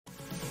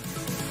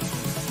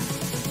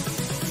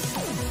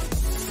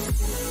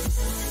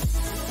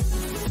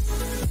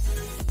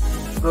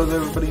Hello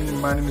there everybody,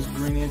 my name is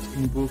Greenant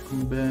and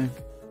welcome back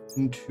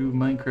into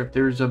Minecraft.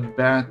 There's a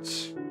bat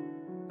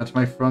at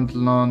my front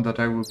lawn that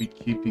I will be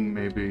keeping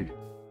maybe.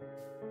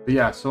 But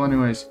yeah, so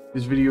anyways,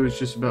 this video is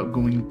just about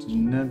going into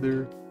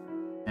Nether.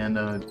 And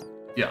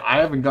yeah, I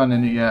haven't gotten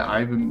in it yet.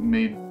 I haven't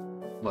made,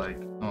 like,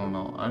 I don't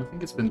know, I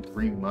think it's been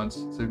 3 months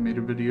since I've made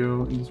a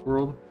video in this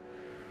world.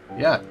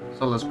 Yeah,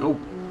 so let's go.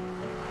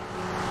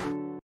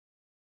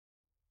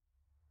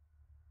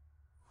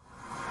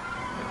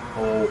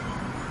 Oh.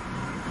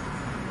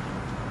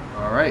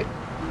 Alright.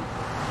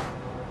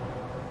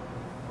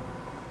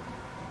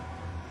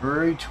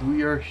 Alright,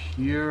 we are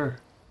here.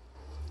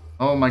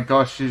 Oh my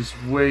gosh, it's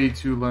way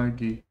too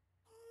laggy.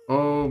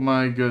 Oh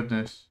my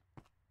goodness.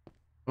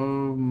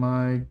 Oh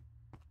my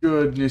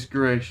goodness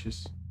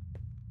gracious.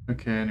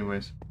 Okay,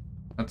 anyways.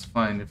 That's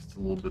fine if it's a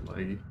little bit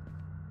laggy.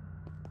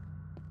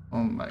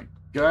 Oh my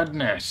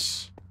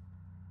goodness.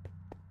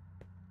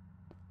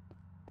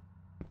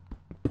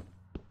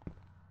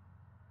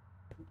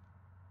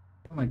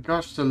 Oh my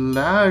gosh, the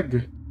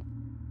lag.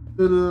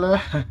 The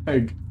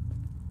lag.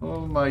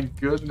 Oh my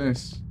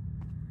goodness.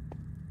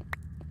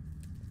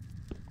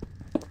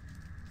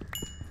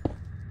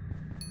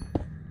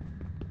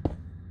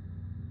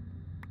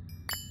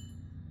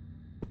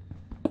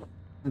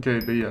 Okay,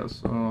 but yeah,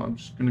 so I'm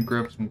just gonna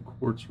grab some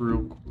quartz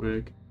real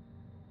quick.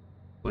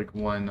 Like,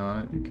 why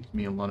not? It gives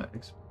me a lot of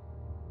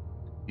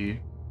XP.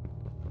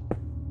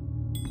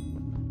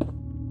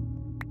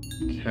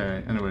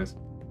 Okay, anyways.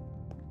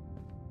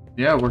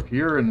 Yeah, we're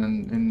here in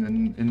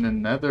the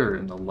Nether,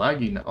 in the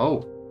laggy.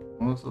 Oh,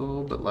 well, it's a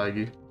little bit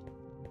laggy,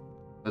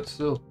 but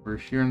still, we're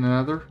here in the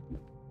Nether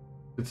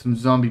with some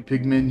zombie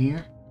pigmen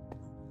here.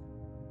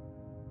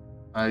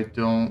 I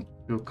don't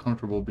feel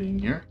comfortable being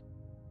here.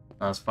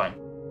 That's fine.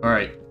 All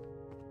right.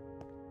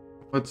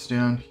 What's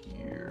down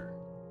here?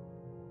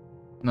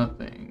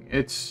 Nothing.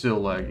 It's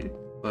still laggy,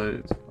 but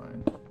it's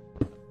fine.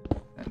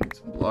 I need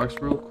some blocks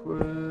real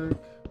quick.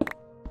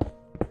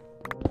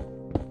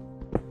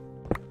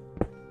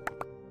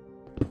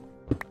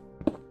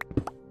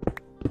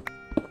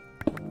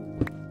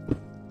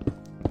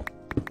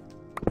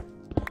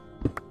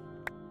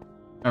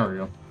 There we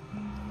go.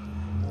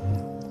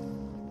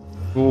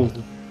 Cool.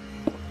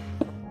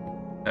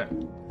 Okay.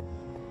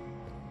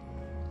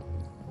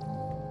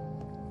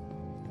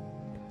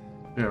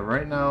 Yeah,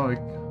 right now it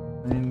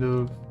kind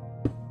of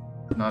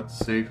not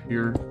safe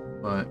here,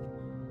 but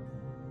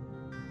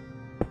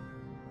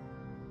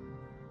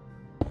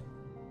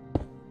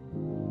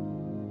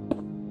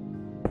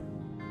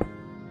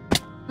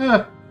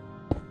ah.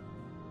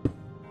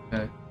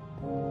 Okay.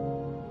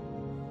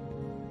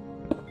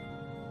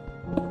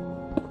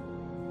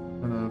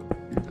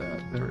 Do that.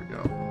 There we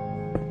go.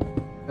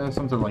 Yeah,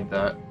 something like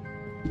that.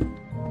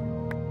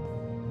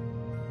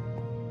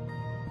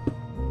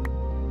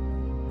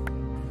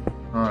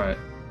 Alright.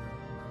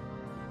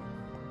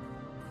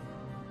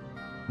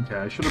 Okay,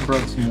 I should have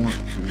brought some more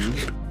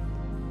food.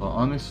 But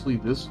honestly,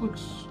 this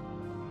looks...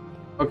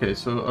 Okay,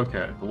 so,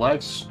 okay, the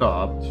lag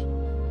stopped.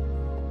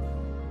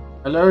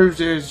 Hello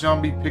there,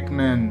 zombie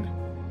pigmen.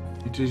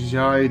 It is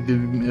I, the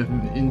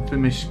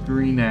infamous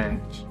Green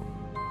Ant.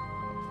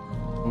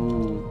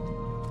 Oh.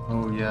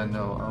 Oh, yeah,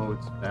 no. Oh,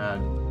 it's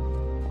bad.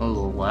 Oh,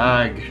 the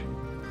lag.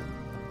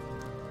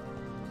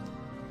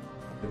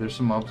 Okay, there's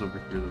some mobs over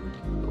here that we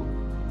can kill.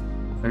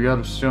 I got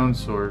a stone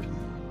sword.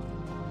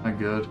 My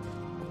god.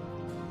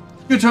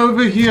 Get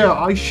over here!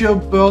 I shall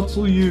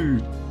battle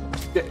you!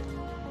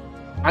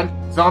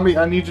 Zombie,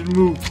 I need you to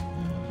move.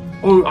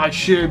 Oh, I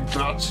shall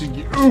battle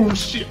you. Oh,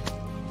 shit!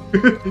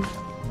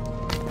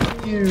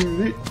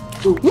 You.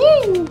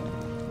 Woo!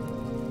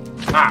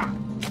 Ah!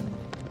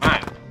 Ah!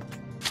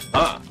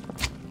 Ah!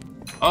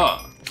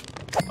 Ah!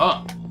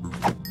 Ah!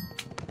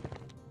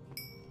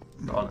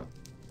 Got it.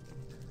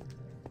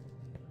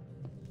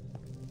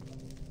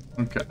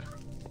 Okay.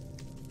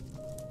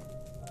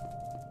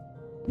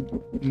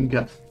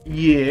 Okay.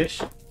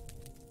 Yes.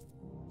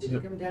 Did you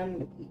come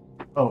down?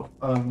 Oh,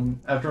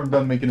 after I'm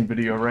done making a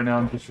video, right now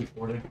I'm just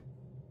recording.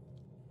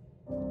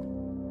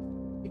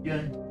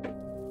 Again.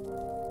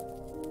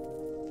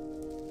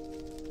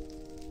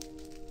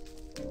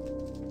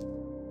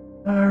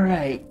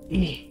 Alright.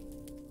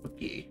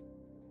 Okay.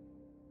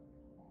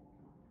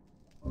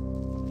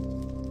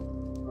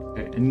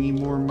 Okay, any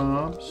more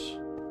mobs?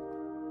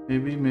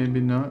 Maybe, maybe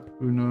not.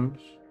 Who knows?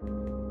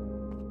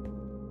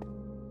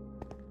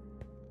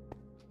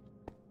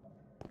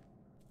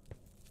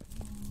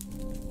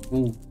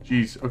 Oh,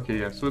 jeez. Okay,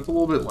 yeah, so it's a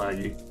little bit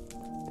laggy.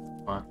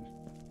 Fine.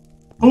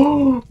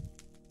 Oh!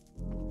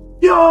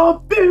 Yeah,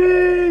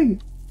 baby!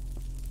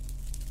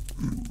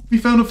 We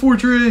found a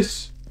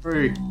fortress!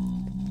 Alright.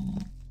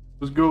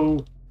 Let's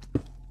go.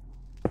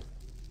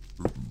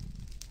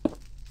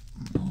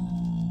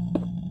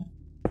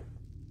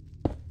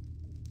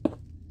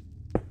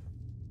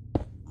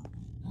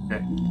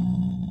 Okay.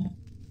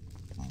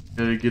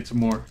 Gotta get some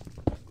more.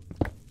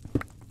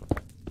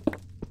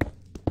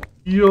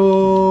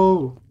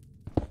 Yo!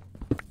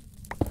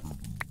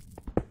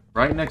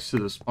 Right next to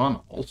the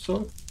spawn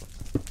also?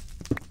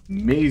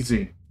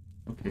 Amazing.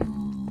 Okay.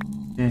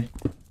 eh,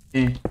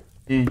 eh,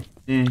 eh,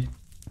 eh.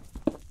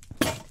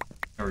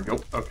 There we go.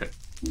 Okay.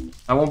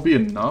 That won't be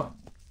enough.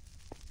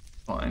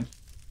 Fine.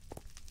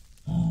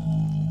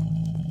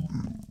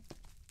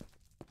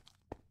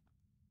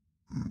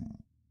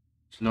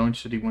 Sloan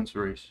City wins the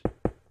race.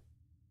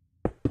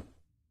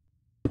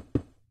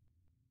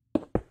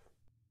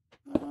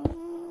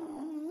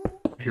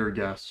 I hear a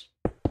gas.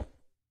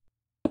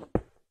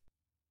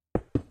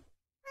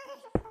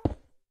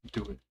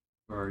 Do it.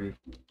 Where are you?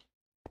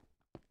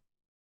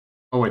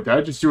 Oh wait, did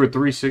I just do a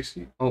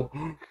 360? Oh.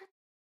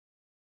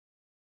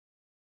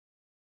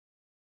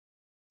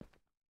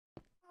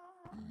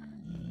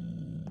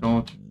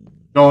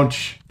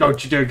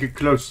 Don't you dare get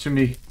close to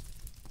me.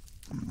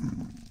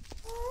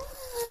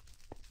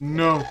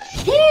 No.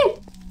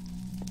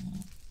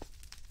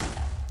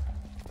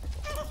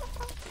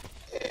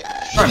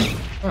 Try me.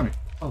 Try me.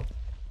 Oh.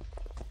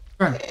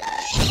 Try me.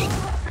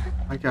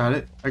 I got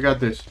it. I got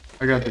this.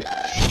 I got this.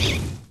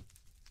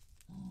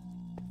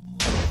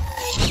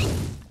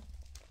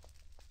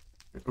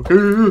 Okay.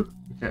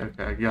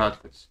 Okay, I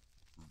got this.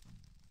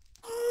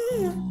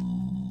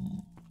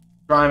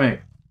 Try me.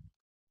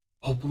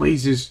 Oh,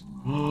 blazes.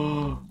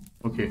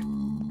 Okay.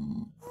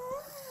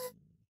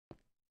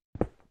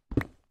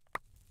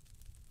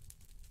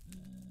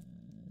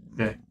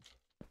 Okay.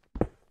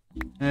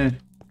 Eh.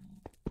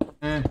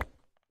 Eh.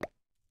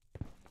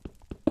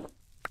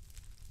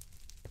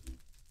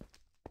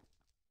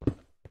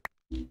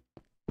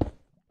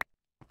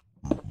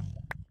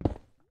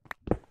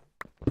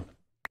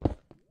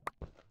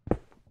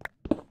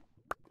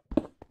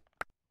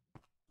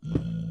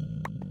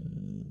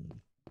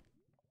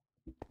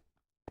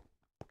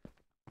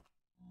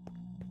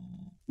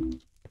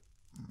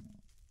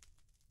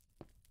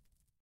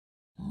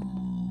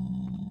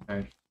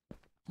 Okay.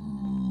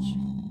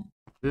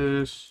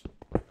 This.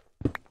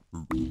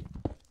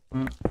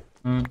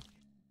 Uh.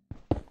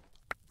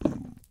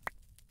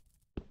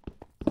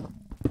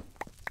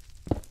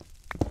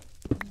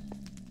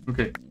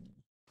 Okay.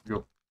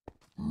 Go.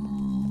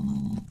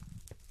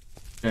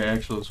 Okay,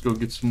 actually, let's go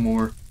get some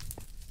more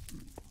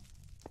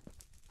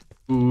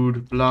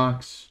food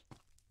blocks.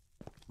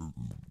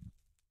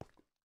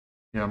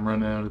 Yeah, I'm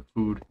running out of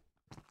food.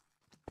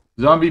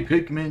 Zombie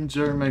pigments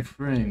are my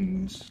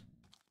friends.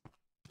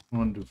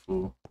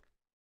 Wonderful.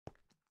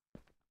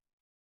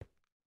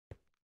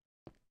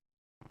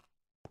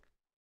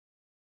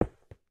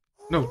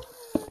 No.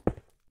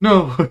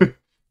 No!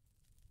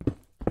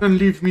 Don't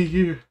leave me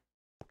here.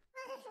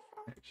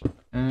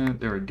 And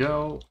there we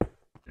go.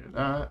 Do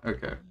that.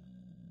 Okay.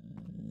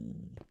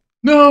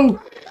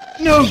 No!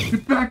 No!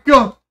 Back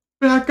up!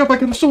 Back up! I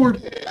got a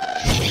sword!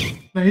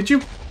 Can I hit you?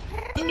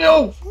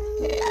 No!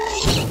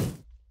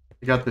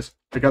 I got this.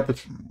 I got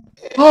this.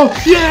 Oh,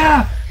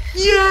 yeah!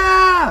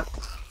 Yeah!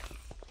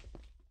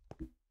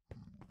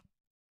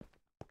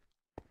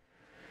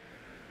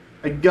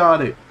 I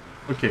got it.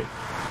 Okay.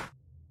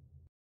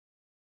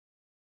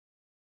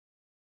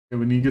 Okay,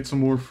 we need to get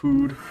some more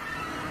food.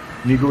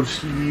 We need to go to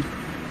sleep.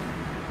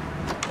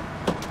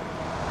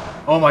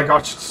 Oh my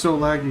gosh, it's so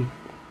laggy.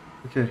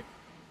 Okay.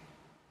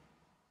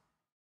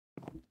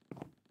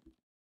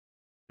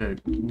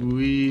 Okay,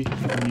 we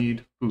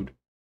need food.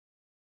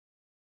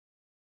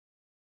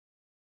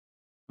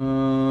 I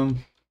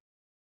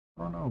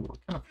don't know. What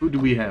kind of food do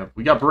we have?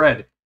 We got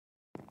bread.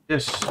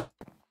 Yes.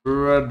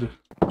 Bread.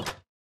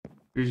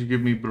 Please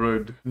give me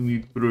bread. We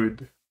need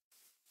bread.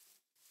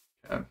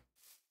 Okay.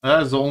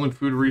 That is the only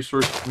food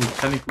resource we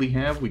technically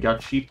have. We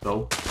got sheep,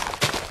 though.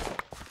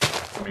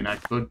 I mean, I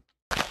could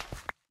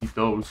eat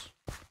those.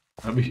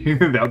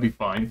 That'd be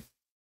fine.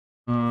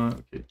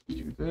 Okay,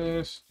 do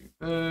this, do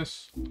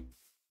this.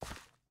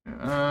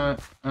 Okay,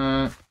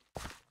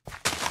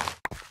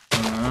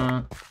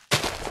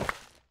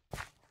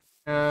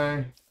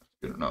 that's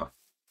good enough.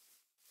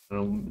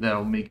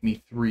 That'll make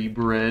me 3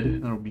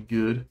 bread. That'll be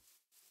good.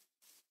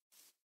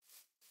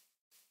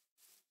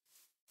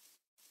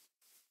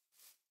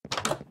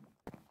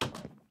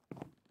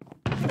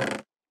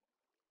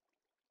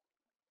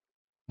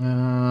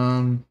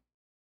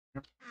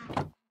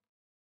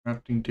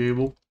 Crafting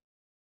table.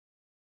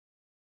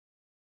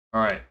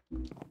 All right.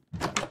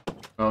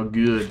 Oh,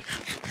 good.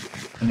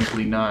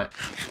 Technically not.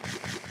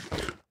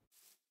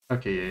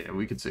 Okay, yeah,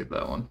 we could save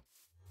that one.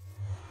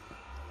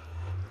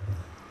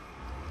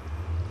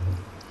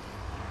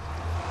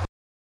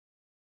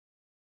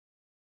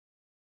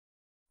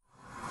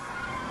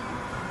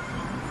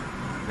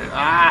 Okay.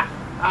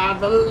 Ah,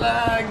 the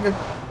lag,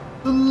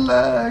 the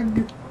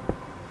lag.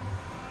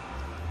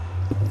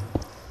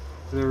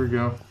 There we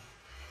go.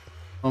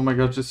 Oh my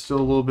gosh, it's still a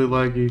little bit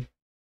laggy.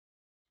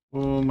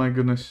 Oh my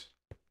goodness.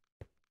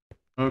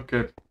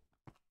 Okay.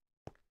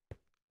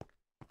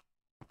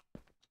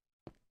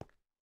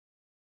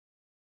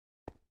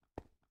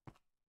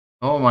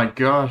 Oh my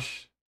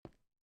gosh.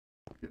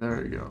 Okay,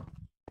 there we go.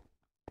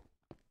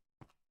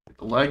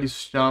 The lag is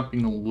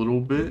stopping a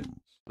little bit,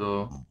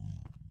 so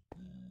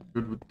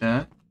good with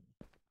that.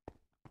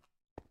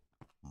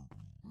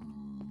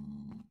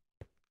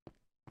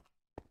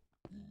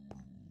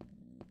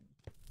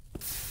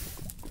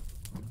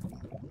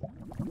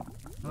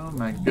 Oh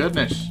my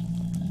goodness.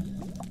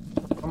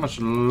 How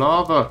much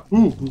lava.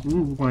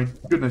 Ooh, my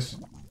goodness.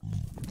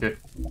 Okay.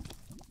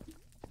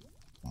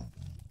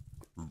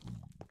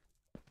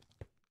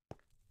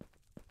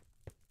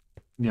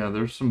 Yeah,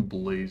 there's some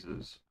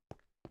blazes.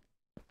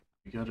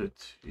 We gotta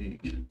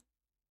take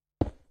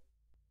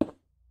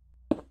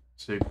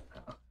safe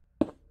path.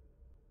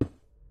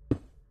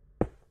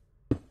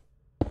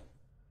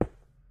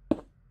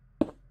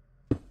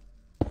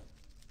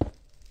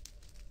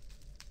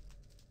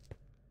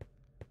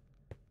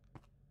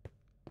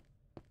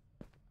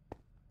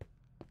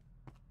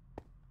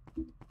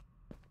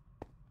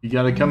 You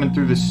gotta come in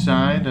through the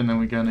side, and then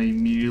we gotta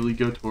immediately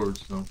go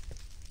towards them.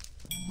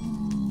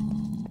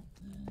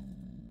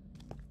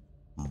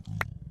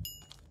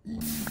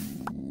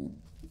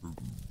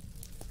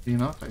 Be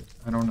enough?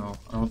 I don't know.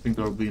 I don't think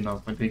that'll be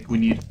enough. I think we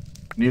need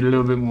a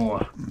little bit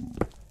more.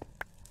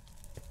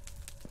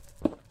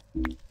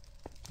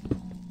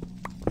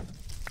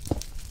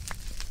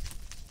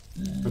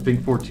 I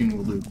think 14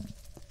 will do.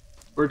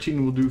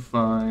 14 will do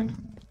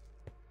fine.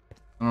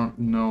 I don't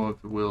know if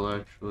it will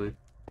actually.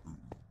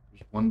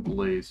 There's one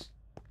blaze.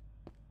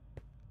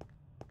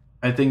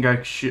 I think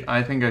I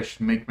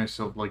should make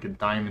myself like a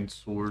diamond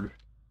sword.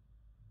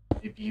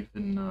 Maybe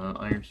even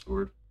iron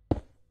sword.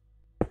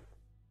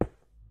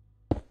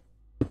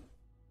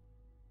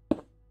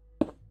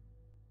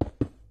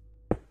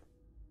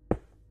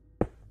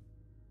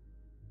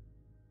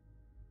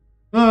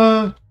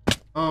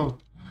 Oh,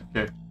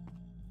 okay.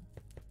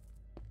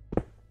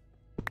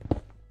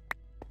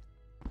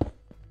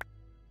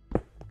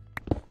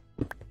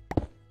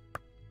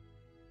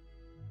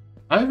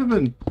 I haven't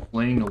been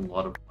playing a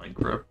lot of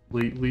Minecraft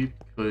lately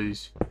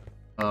because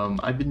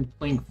I've been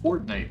playing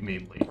Fortnite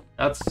mainly.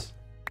 That's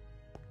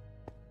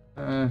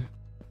I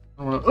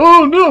don't know.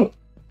 Oh no!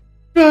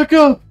 Back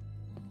up!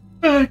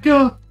 Back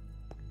up!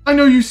 I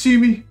know you see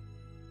me.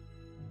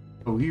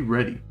 Oh, he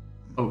ready.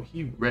 Oh,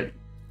 he ready.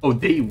 Oh,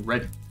 they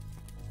ready.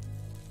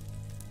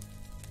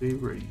 They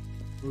ready.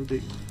 Oh,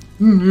 they.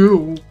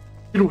 No!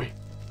 Get away!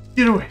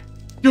 Get away!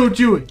 Don't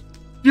do it!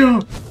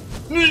 Don't!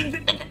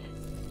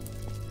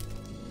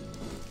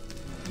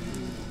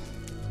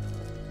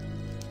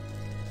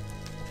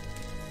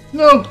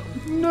 No!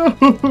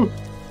 No!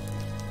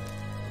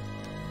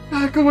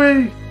 Back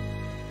away!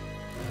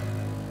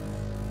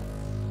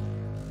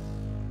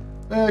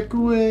 Back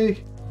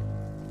away!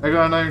 I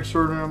got an iron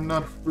sword and I'm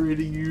not afraid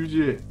to use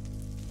it.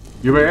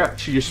 You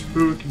bitch, you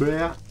spooky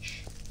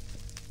bitch.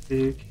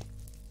 Spooky.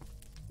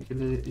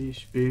 You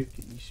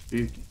spooky, you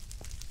spooky.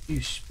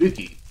 You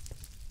spooky.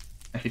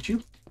 I hit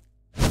you?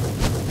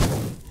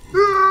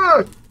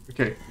 Ah!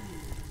 Okay.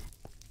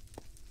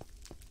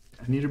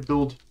 I need to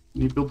build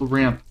the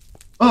ramp.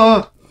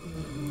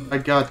 I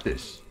got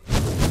this.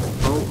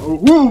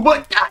 Oh,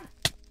 my God!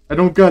 I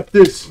don't got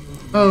this.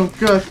 I don't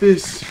got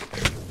this.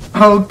 I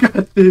don't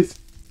got this.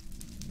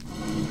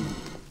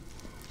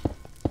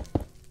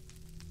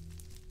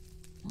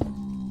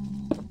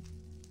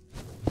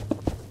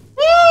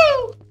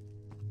 Woo!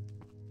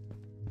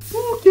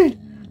 Okay.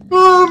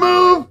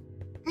 Oh,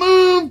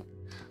 move!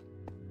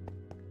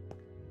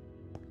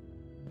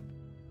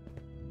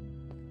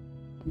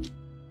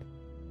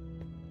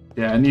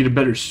 Yeah, I need a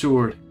better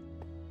sword.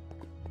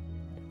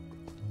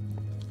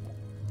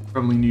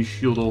 Probably need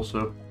shield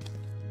also,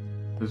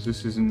 because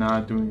this is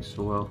not doing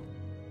so well.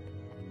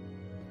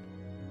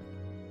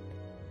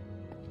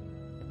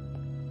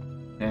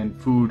 And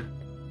food.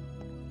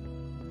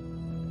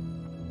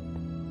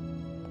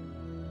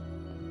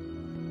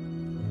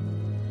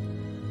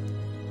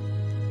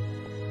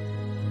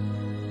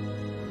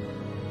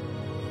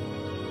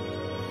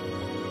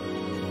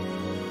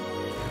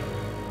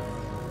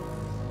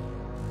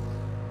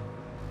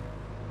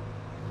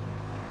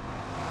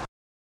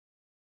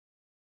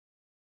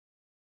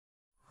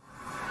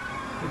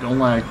 Don't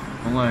lag.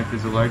 Don't lag.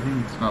 Is it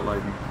lagging? It's not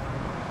lagging.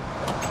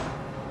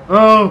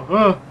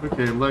 Oh,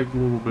 okay, lagged a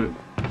little bit.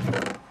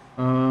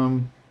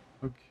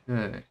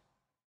 Okay.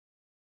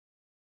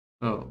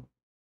 So,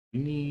 we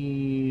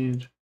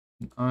need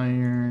an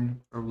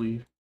iron,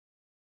 probably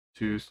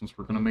 2, since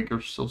we're gonna make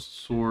ourselves a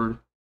sword.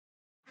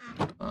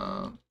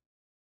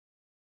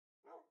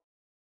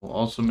 We'll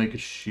also make a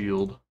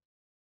shield.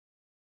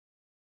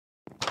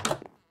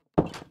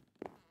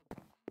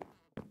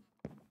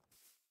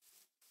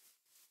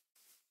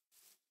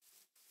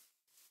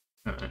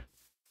 Okay.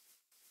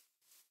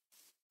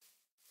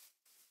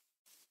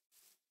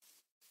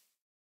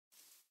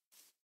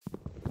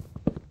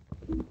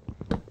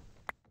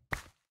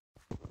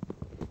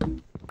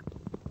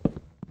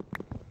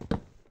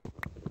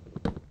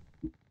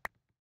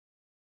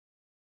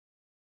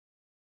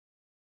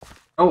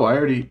 Oh, I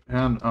already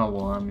had. Oh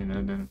well, I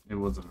mean, it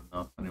wasn't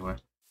enough anyway.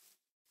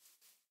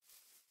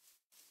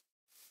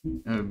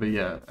 But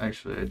yeah,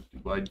 actually,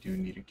 I do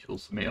need to kill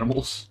some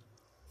animals.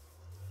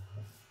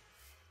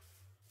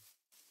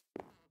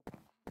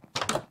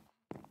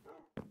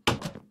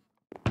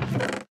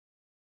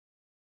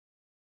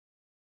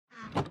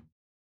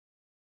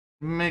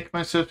 Make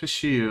myself a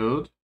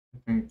shield. I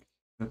think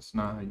that's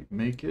not how you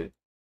make it.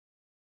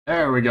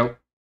 There we go.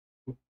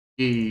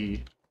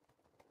 Okay.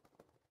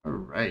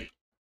 Alright.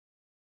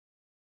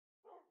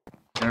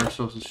 Get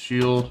ourselves a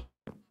shield.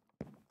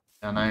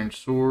 An iron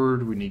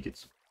sword. We need to get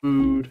some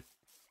food.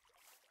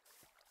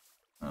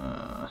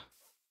 How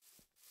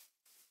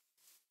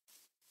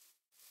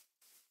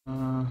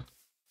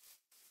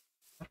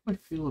do I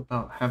feel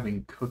about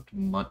having cooked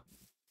mutton?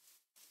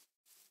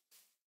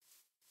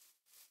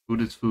 Food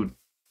is food.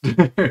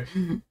 Okay.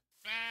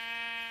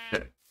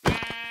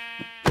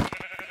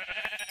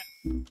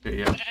 Okay,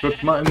 yeah.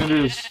 Cooked mutton it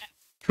is.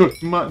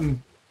 Cooked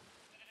mutton.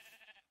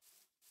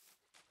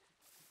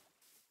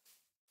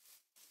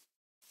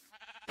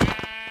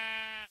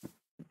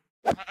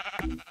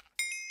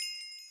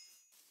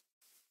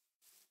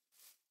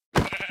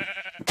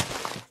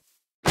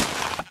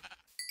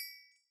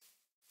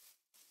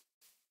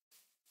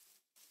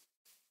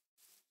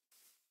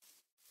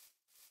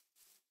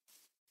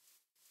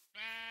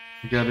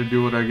 I gotta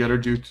do what I gotta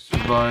do to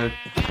survive.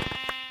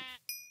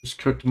 Just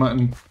cooked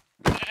mutton.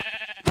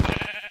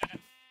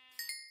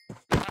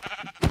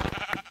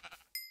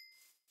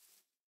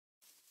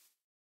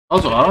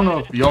 Also, I don't know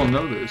if y'all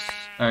know this,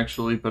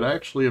 actually, but I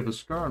actually have a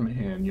scar on my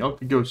hand. Y'all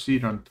could go see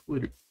it on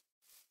Twitter.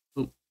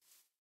 Ooh.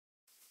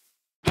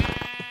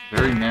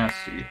 Very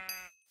nasty.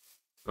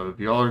 So if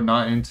y'all are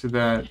not into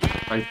that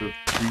type of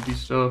creepy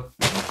stuff,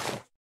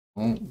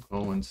 don't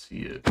go and see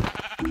it.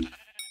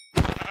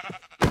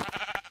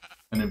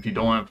 And if you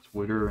don't have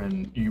Twitter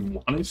and you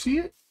want to see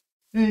it,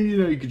 you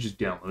know, you could just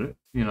download it,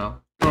 you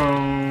know.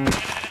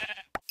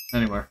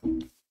 Anyway.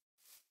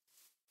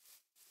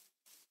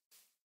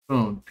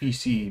 Phone,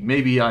 PC,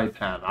 maybe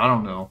iPad, I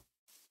don't know.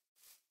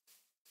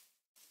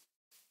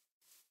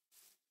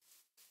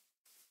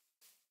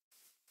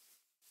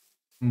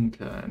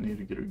 Okay, I need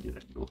to get a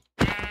good angle.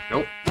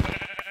 Nope.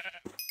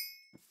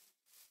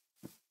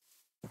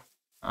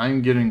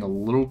 I'm getting a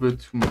little bit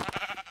too much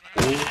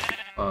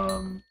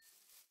coal,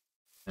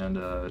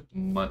 and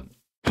mutton.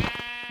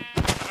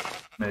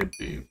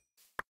 Maybe.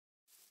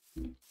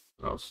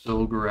 But I'll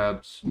still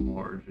grab some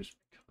more just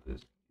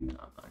because I'm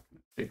not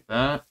gonna take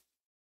that.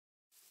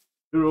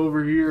 Get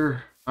over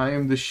here. I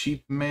am the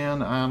sheep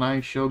man and I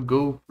shall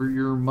go for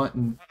your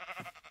mutton.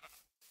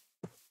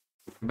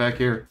 Come back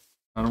here.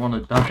 I don't want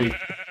to die.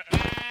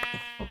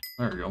 Oh,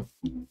 there we go.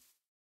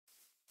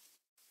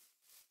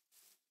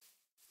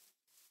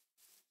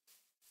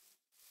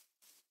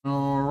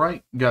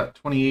 Alright, got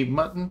 28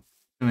 mutton.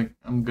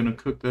 I'm gonna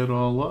cook that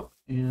all up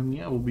and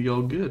yeah, we'll be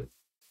all good.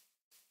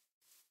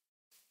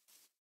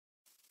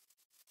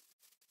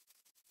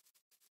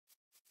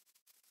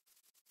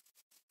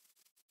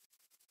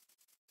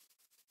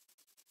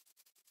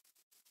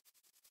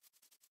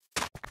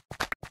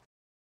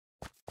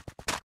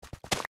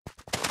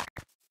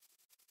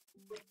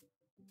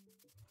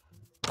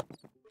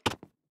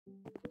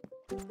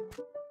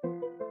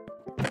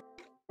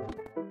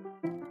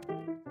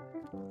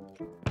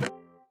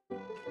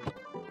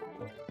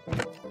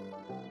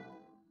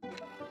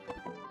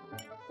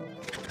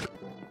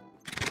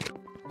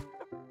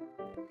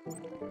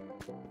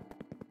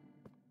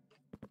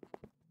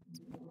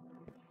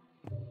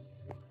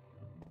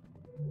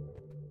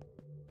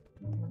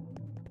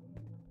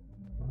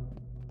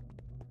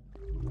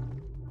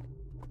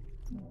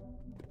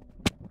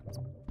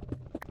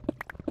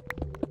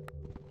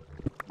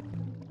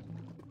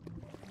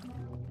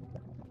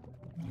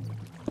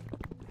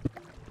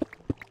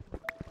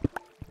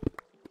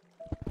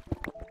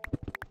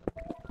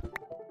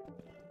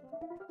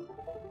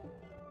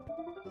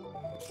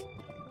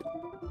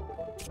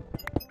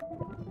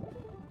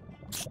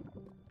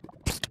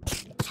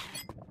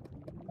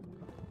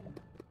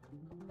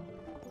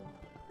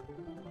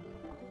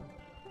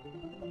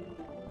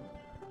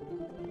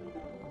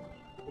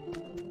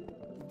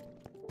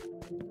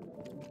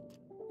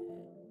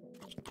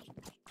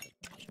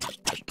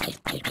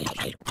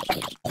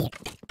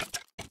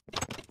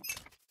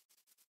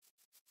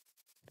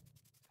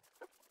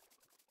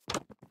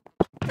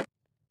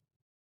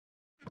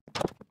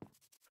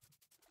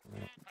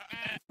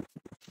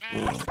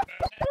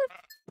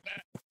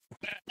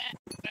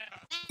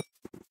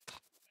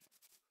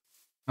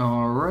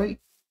 Alright.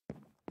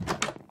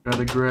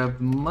 Gotta grab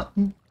the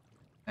mutton.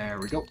 There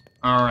we go.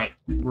 Alright.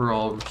 We're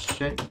all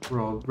set.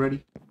 We're all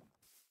ready.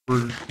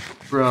 We're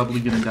probably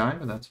gonna die,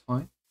 but that's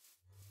fine.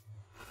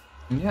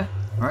 And yeah.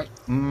 Alright.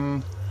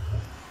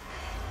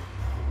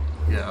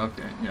 Yeah,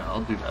 okay. Yeah,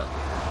 I'll do that.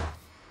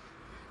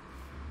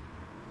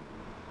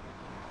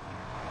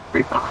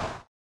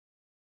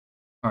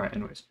 Alright,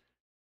 anyways.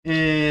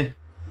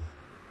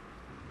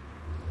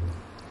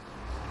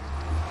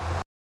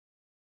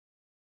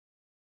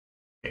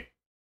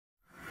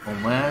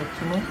 Don't lag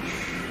too much.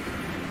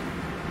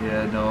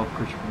 Yeah, no, of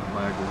course you're gonna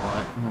lag a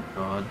lot. Oh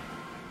god.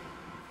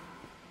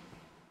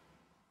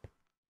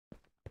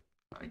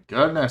 My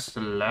goodness, the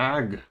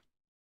lag.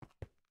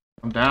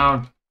 I'm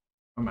down.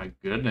 Oh my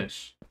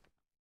goodness.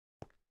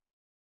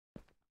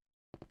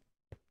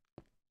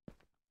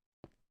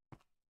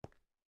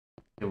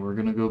 Okay, we're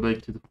gonna go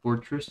back to the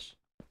fortress.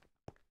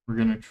 We're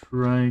gonna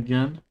try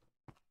again.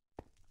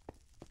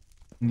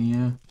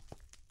 Yeah.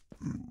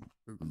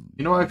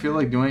 You know what I feel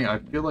like doing? I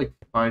feel like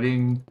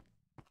fighting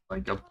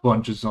like a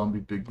bunch of zombie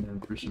big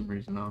men for some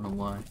reason. I don't know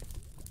why.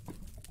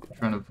 I'm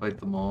trying to fight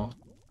them all.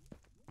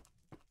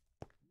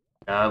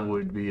 That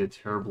would be a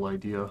terrible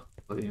idea.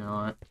 But you know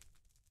what?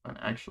 Fine,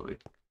 actually.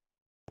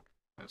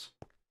 Yes.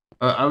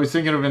 I was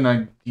thinking of an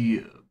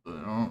idea, but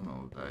I don't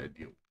know if that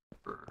idea would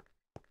work.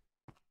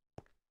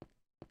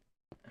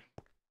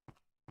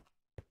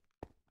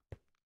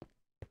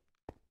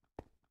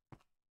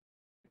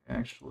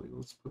 Actually,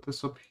 let's put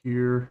this up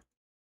here.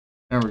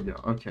 There we go.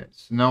 Okay,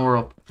 so now we're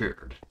all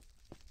prepared.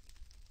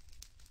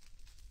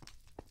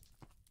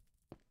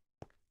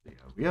 Yeah,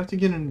 we have to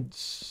get in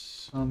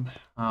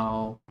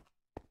somehow.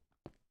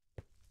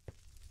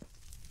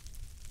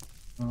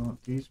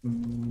 These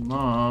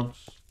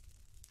mobs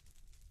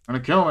are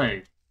gonna kill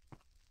me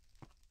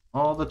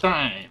all the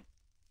time.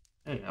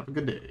 Hey, have a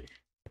good day.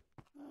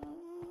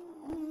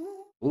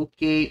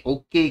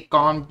 Okay,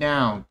 calm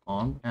down,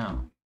 calm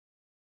down.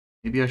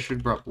 Maybe I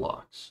should bring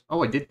blocks.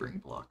 Oh, I did bring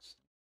blocks.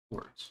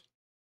 Words.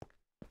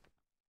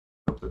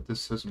 Hope that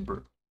this doesn't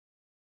burn.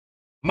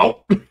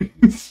 Mo!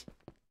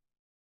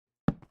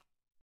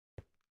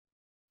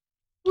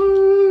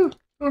 Woo!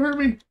 Don't hurt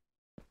me.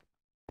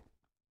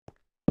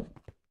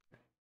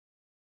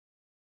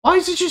 Why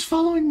is it just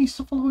following me?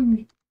 Stop following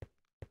me.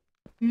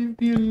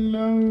 Leave me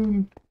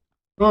alone.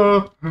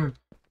 Oh, there's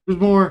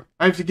more.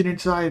 I have to get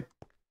inside.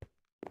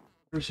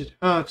 Where's it?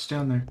 Oh, it's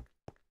down there.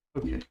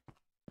 Okay.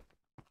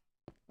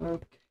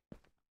 Okay.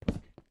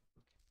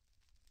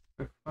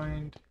 I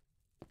find.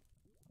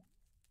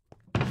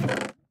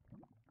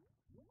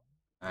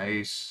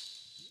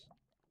 Nice.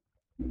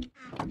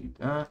 Need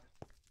that.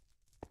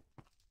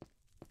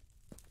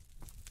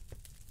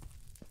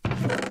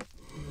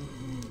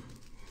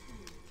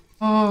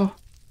 Oh,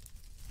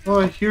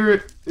 I hear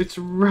it. It's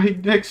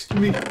right next to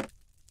me.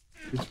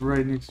 It's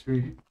right next to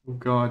me. Oh,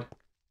 God.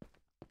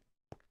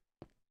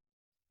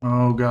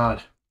 Oh,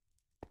 God.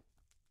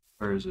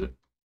 Where is it?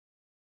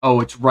 Oh,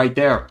 it's right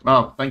there.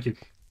 Oh, thank you.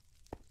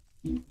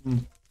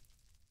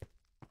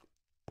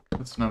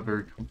 That's not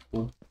very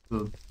comfortable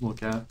to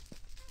look at.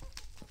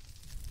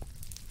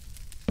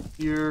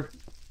 Here.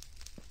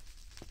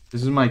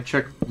 This is my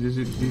check. These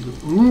are...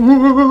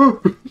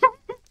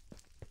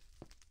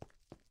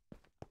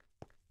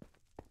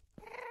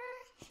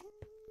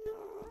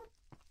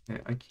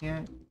 Okay, I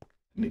can't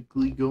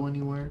technically go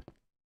anywhere.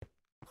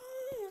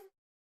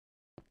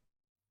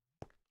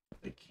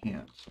 I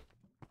can't.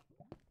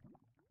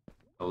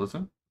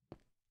 Skeleton?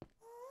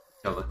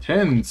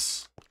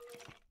 Skeletons!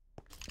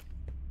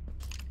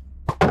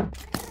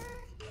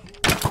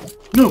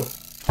 No!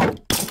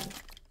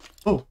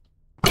 Oh!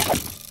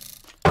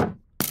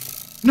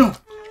 No!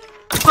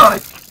 Die!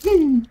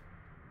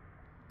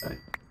 Die.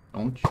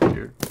 Don't you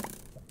dare.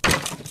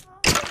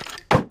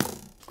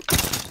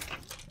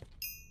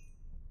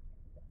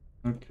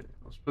 Okay,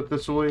 let's put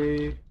this away.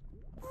 There's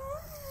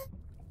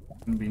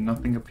gonna be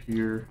nothing up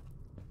here.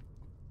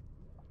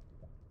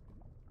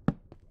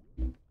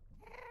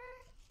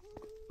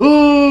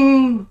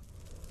 Oh!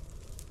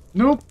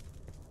 Nope.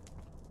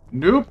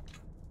 Nope.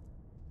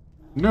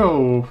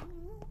 No.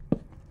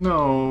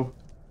 No.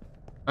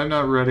 I'm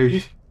not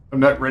ready. I'm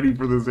not ready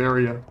for this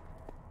area.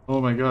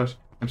 Oh my gosh.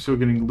 I'm still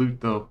getting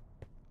loot though.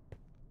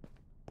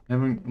 I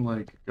haven't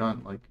like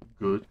gotten like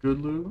good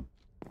loot.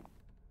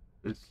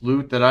 It's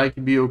loot that I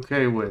can be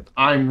okay with.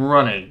 I'm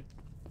running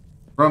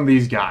from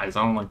these guys.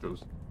 I don't like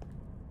those.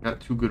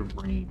 Got too good of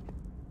range.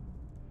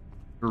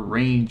 Their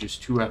range is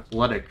too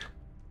athletic.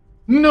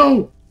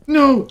 No!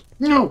 No!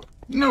 No!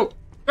 No!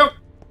 No!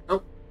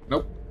 No!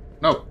 No!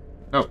 No!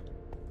 No!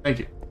 Thank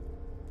you.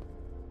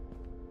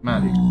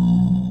 Maddie.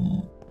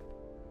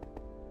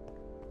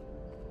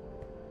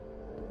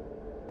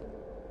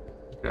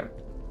 Okay.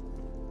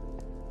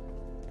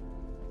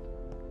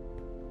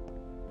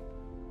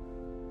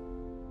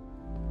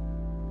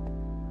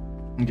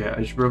 Okay,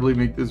 I should probably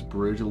make this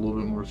bridge a little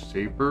bit more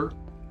safer.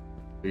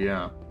 But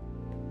yeah.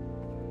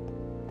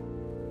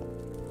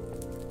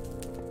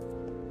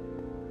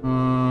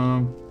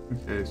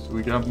 Okay, so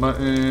we got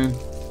mutton.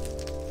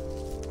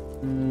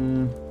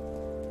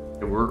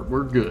 Yeah,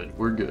 we're good.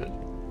 We're good.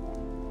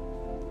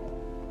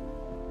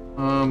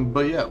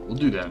 But yeah, we'll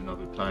do that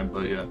another time.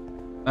 But yeah.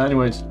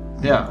 Anyways,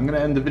 yeah, I'm gonna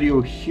end the video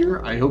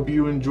here. I hope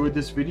you enjoyed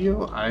this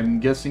video. I'm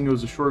guessing it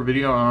was a short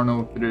video. I don't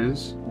know if it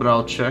is, but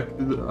I'll check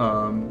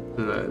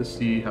to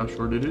see how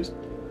short it is.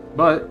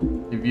 But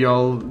if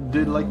y'all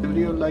did like the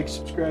video, like,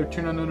 subscribe,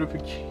 turn on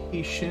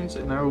notifications,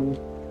 and I will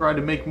try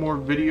to make more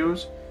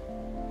videos.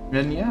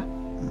 And yeah,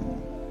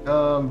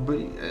 but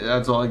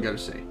that's all I gotta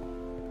say.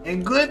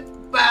 And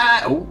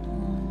goodbye.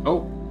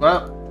 Oh,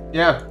 well,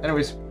 yeah.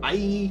 Anyways,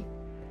 bye.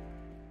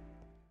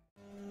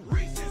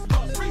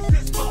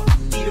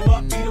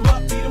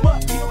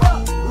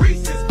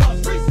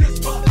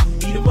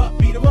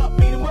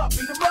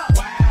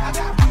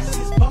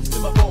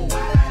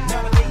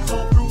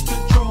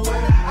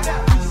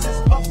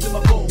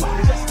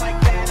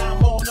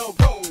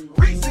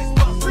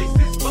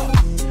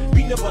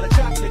 Wanna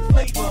try